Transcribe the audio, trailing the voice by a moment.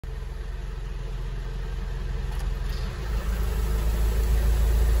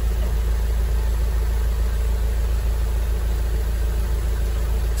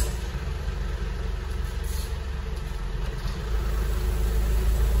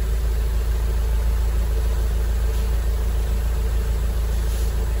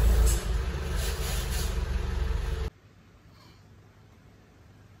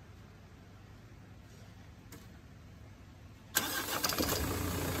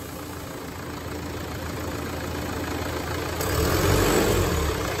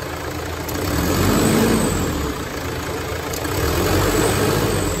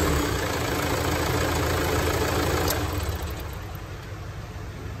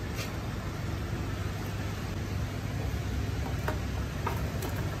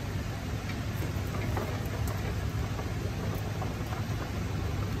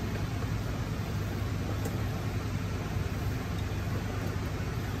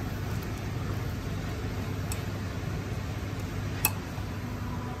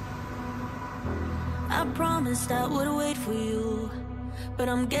I promised I would wait for you, but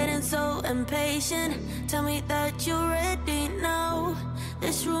I'm getting so impatient. Tell me that you're ready now.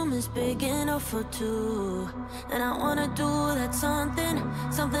 This room is big enough for two, and I wanna do that something,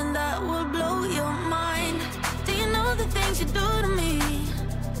 something that will blow your mind. Do you know the things you do to me?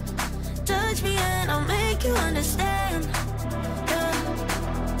 Touch me and I'll make you understand. Yeah.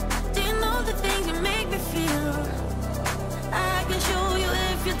 Do you know the things you make me feel? I can show you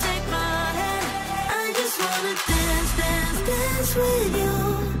if you take my hand. I just wanna dance, dance, dance with you.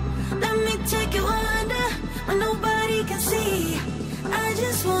 Let me take you under where nobody can see. I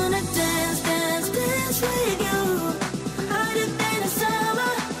just wanna dance, dance, dance with you. Hotter than the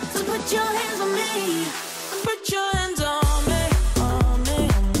summer, so put your hands on me. Put your hands on me, on me,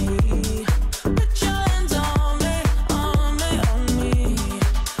 on me. Put your hands on me, on me, on me.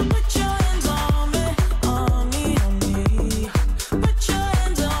 Put your hands on me, on me, on me. Put your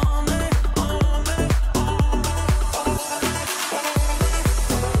hands on me, on me, on me.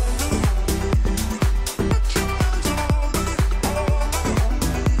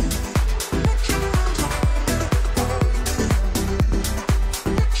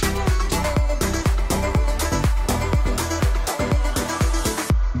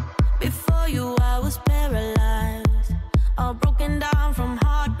 Before you, I was paralyzed, all broken down from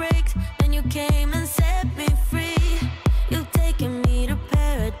heartbreaks. Then you came and set me free. You've taken me to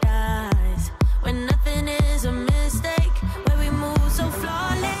paradise, where nothing is a mistake, where we move so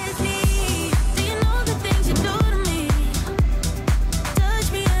flawlessly. Do you know the things you do to me?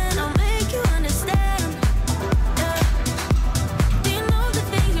 Touch me and I'll make you understand. Yeah. Do you know the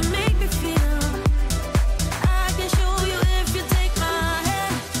things you make me feel? I can show you if you take my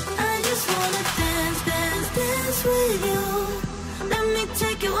hand. I just wanna dance, dance, dance with you. Let me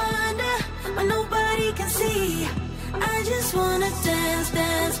take you under where nobody can see. I just wanna dance,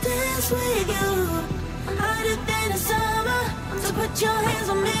 dance, dance with you. Hotter than the summer, so put your hands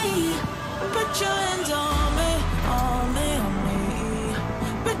on me. Put your hands on me, on me, on me.